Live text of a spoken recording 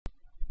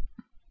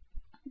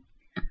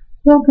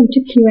Welcome to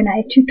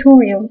Q&A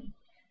tutorial.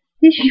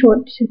 This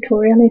short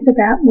tutorial is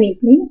about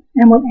Weebly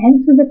and will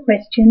answer the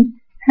question,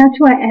 how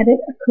do I add a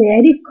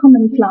Creative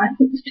Commons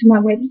license to my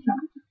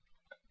website?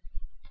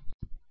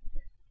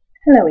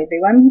 Hello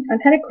everyone,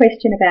 I've had a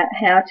question about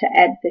how to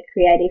add the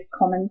Creative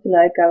Commons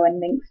logo and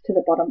links to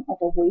the bottom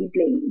of a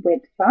Weebly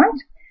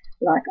website,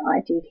 like I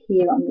did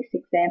here on this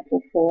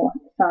example for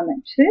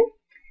assignment 2.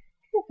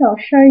 So I'll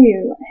show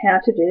you how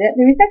to do that.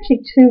 There is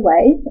actually two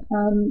ways.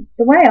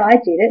 The way I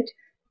did it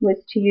was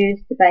to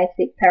use the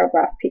basic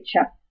paragraph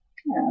picture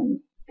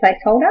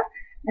placeholder,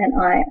 and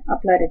I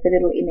uploaded the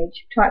little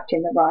image, typed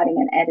in the writing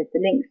and added the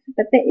links.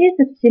 But there is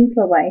a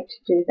simpler way to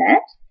do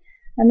that,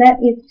 and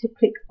that is to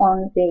click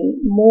on the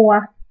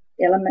More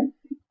Elements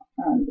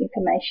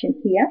information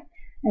here,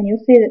 and you'll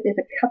see that there's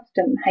a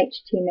custom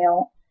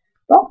HTML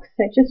box.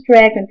 So just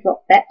drag and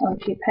drop that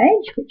onto your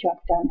page, which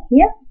I've done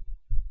here,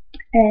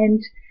 and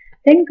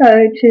then go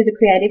to the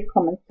Creative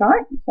Commons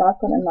site. So I've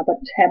got another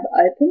tab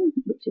open,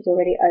 which is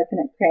already open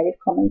at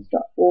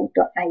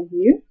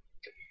creativecommons.org.au.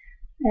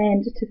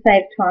 And to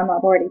save time,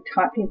 I've already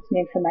typed in some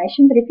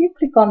information. But if you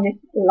click on this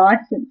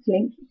license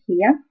link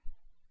here,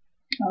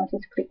 I'll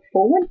just click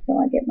forward so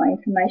I get my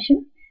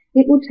information.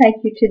 It will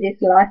take you to this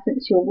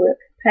License Your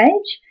Work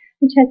page,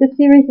 which has a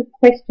series of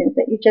questions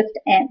that you just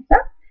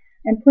answer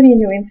and put in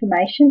your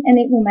information, and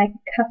it will make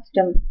a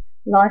custom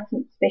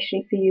license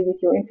especially for you with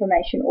your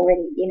information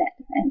already in it.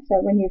 And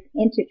so when you've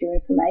entered your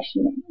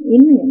information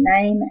in, your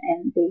name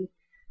and the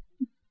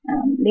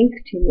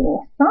link to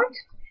your site,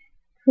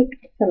 click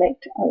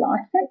Select a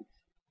License.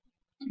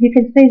 You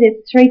can see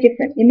there's 3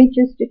 different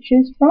images to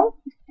choose from,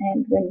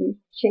 and when you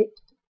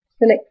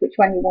select which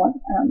one you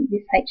want,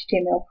 this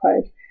HTML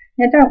code.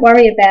 Now don't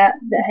worry about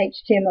the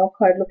HTML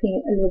code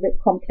looking a little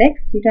bit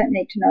complex. You don't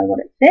need to know what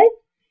it says.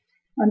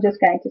 I'm just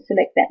going to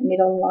select that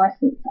middle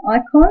license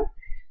icon,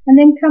 and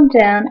then come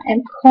down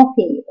and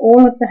copy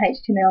all of the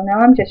HTML. Now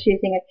I'm just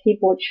using a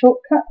keyboard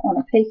shortcut on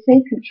a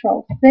PC,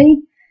 Control-C,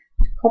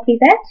 to copy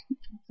that.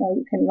 So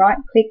you can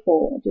right-click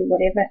or do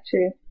whatever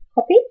to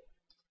copy.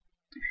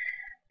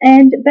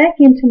 And back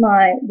into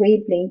my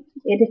Weebly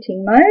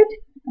editing mode,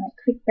 I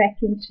click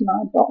back into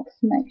my box,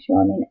 make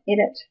sure I'm in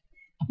Edit,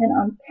 and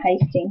I'm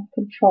pasting,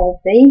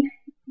 Control-V,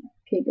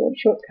 keyboard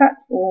shortcut,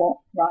 or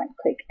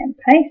right-click and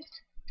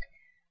paste.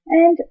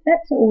 And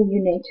that's all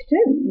you need to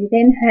do. You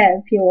then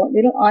have your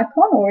little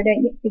icon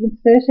already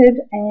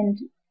inserted and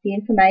the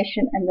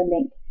information and the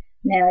link.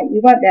 Now you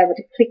won't be able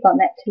to click on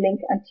that to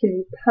link until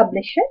you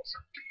publish it.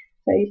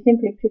 So you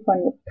simply click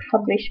on your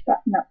Publish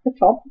button up the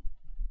top,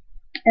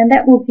 and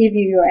that will give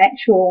you your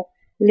actual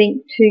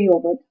link to your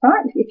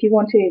website. If you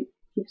want to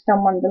give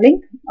someone the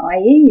link,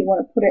 i.e. you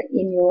want to put it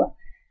in your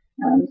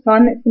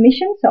assignment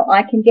submission so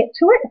I can get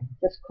to it,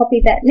 just copy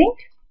that link,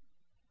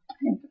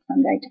 and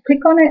I'm going to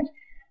click on it.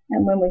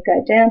 And when we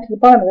go down to the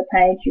bottom of the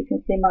page, you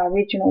can see my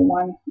original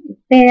one is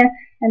there,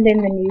 and then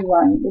the new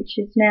one, which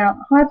is now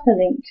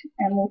hyperlinked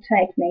and will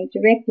take me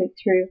directly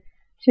through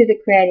to the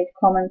Creative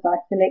Commons I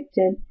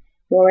selected.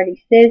 It already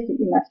says that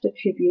you must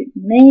attribute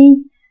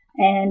me,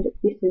 and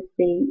this is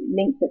the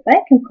link that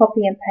they can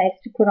copy and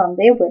paste to put on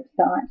their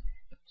website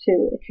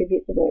to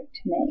attribute the work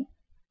to me.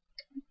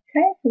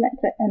 Okay, so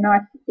that's a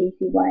nice,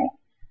 easy way.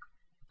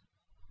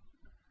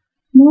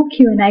 More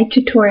Q&A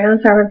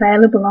tutorials are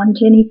available on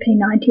Jenny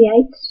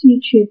P98's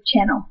YouTube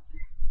channel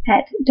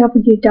at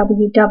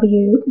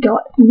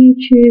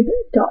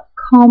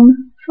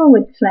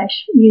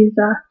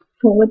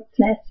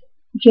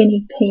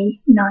www.youtube.com/user/Jenny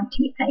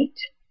P98.